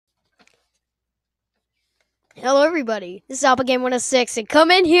Hello everybody, this is AlphaGame106 and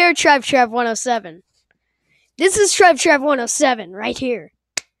come in here TrevTrev107. This is TrevTrev107 right here.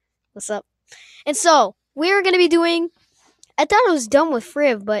 What's up? And so, we're going to be doing, I thought it was done with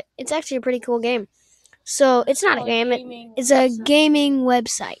Friv, but it's actually a pretty cool game. So, it's not a game, it's a gaming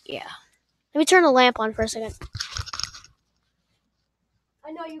website, yeah. Let me turn the lamp on for a second.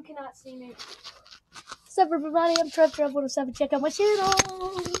 I know you cannot see me. What's up everybody, I'm TrevTrev107, check out my channel.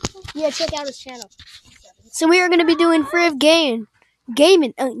 Yeah, check out his channel. So we are going to be doing Friv gaming,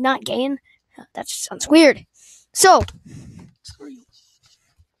 not game. That just sounds weird. So,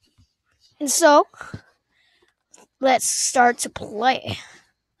 let's start to play.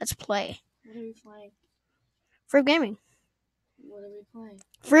 Let's play. What are we playing? Friv gaming. What are we playing?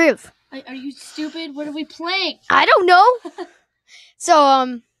 Friv. Are you stupid? What are we playing? I don't know.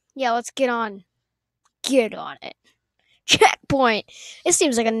 So, yeah, let's get on it. Checkpoint. It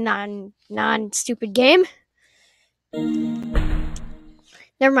seems like a non-stupid game.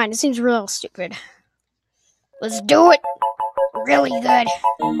 Never mind, it seems real stupid. Let's do it. Really good. I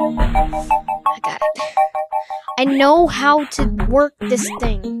got it. I know how to work this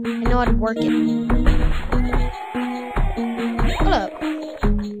thing. I know how to work it. Hold up.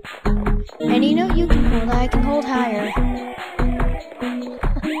 Any note you can hold, I can hold higher.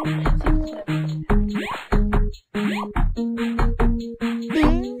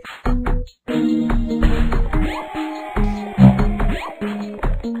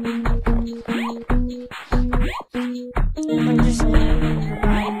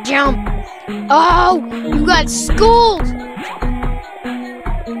 Jump! Oh, you got schooled!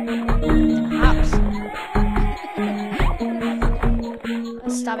 Hops.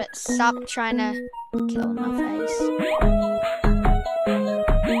 Stop it! Stop trying to kill my face.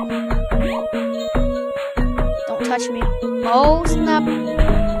 Don't touch me! Oh snap!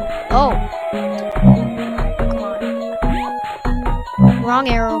 Oh, come on! Wrong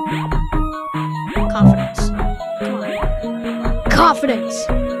arrow. Confidence. Come on. Confidence.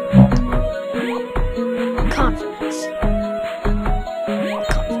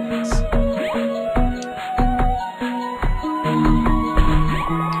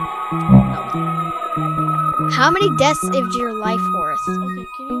 How many deaths is your life worth? Okay,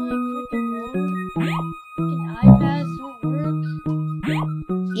 can you freaking roll? Can iPads don't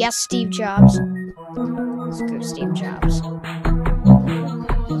work? Yes, Steve Jobs. Screw Steve Jobs.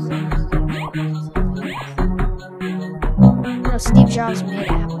 No, Steve Jobs made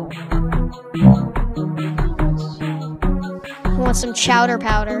Apple. Who wants some chowder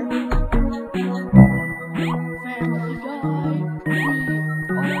powder?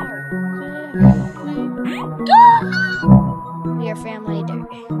 We are family dirt.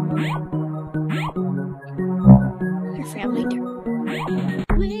 Your family dirt.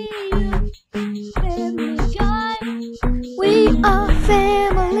 We are family guy. We are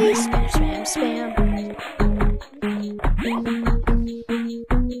family. Spam, spam, spam.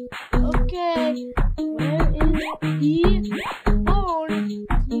 Okay, where is the phone?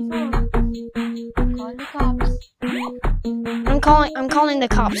 Call the cops. I'm calling the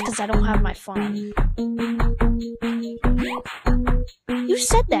cops because I don't have my phone. You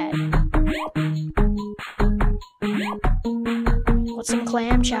said that. Want some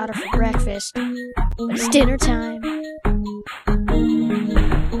clam chowder for breakfast? But it's dinner time.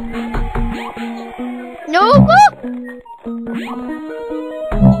 No!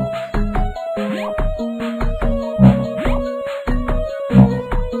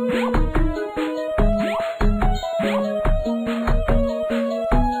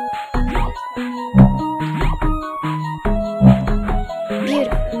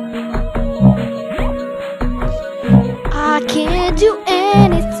 I can't do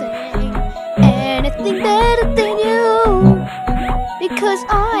anything better than you, because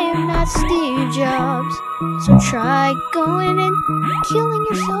I am not Steve Jobs. So try going and killing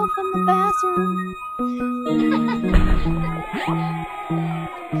yourself in the bathroom.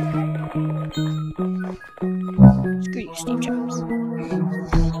 Screw you, Steve Jobs.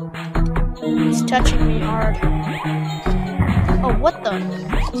 He's touching me hard. Oh, what the?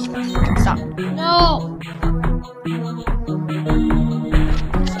 Stop. No!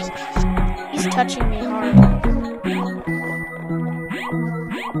 He's touching me hard.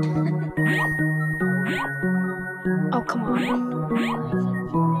 Oh, come on.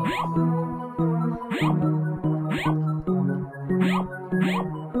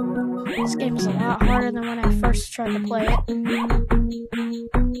 This game is a lot harder than when I first tried to play it.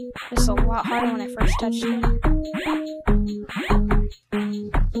 It's a lot harder when I first touched it.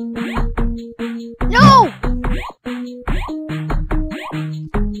 No!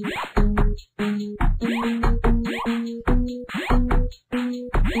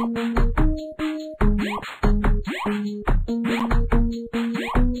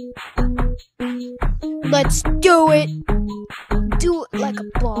 like a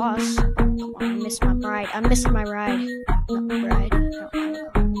boss. Oh, come on, I missed my ride. I missed my ride. Not my ride.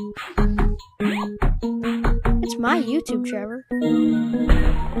 It's my YouTube, Trevor.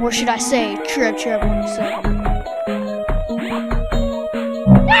 Or should I say,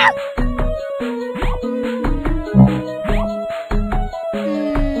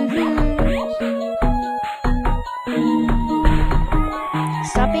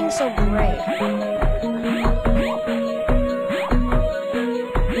 Stop being so gray.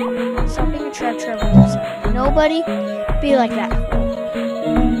 Stop being a TrevTrev107. Nobody be like that.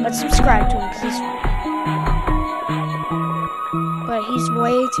 But subscribe to him because he's funny. But he's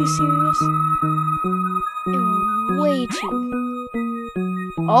way too serious. And way too.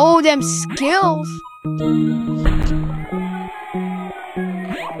 Oh, them skills!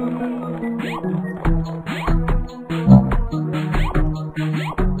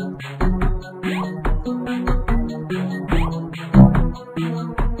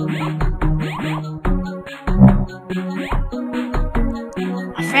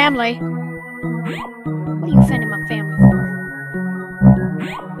 My family? What are you offending my family for?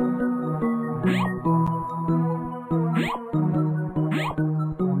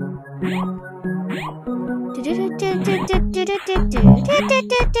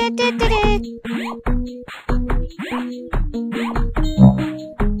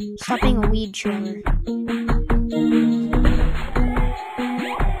 Stop being a weed, Trevor.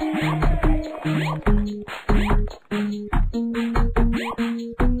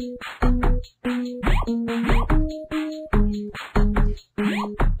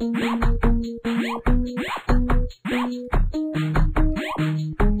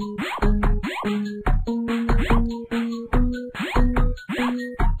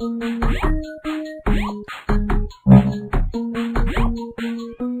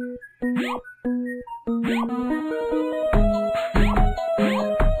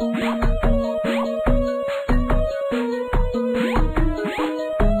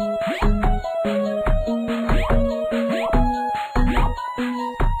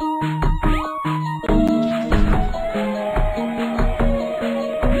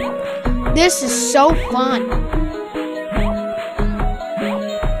 This is so fun.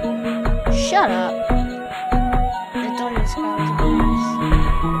 Shut up. I thought this guy was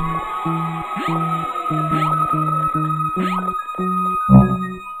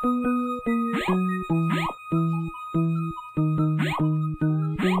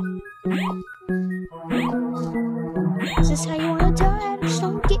a Is this how you want to die? Just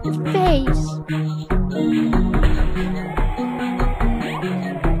don't get in your face.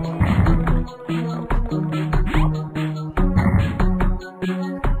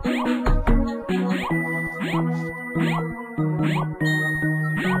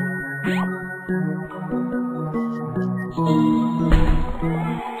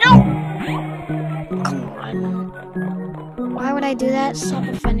 Why would I do that? Stop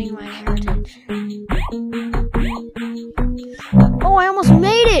offending my heritage. Oh, I almost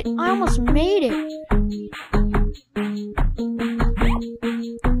made it! I almost made it!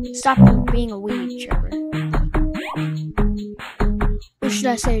 Stop being a weed, Trevor. Or should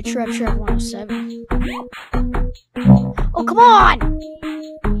I say TrevTrev107? Oh, come on!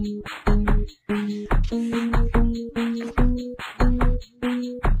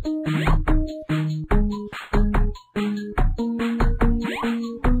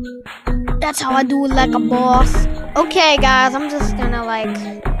 That's how I do it, like a boss. Okay, guys, I'm just gonna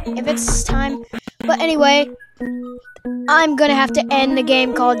if it's time. But anyway, I'm gonna have to end the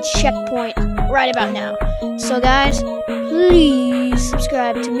game called Checkpoint right about now. So guys, please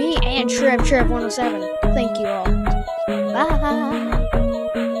subscribe to me and TrevTrev107. Thank you all. Bye.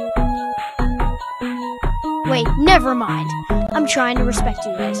 Wait, never mind. I'm trying to respect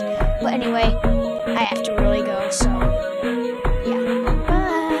you guys. But anyway, I have to really go, so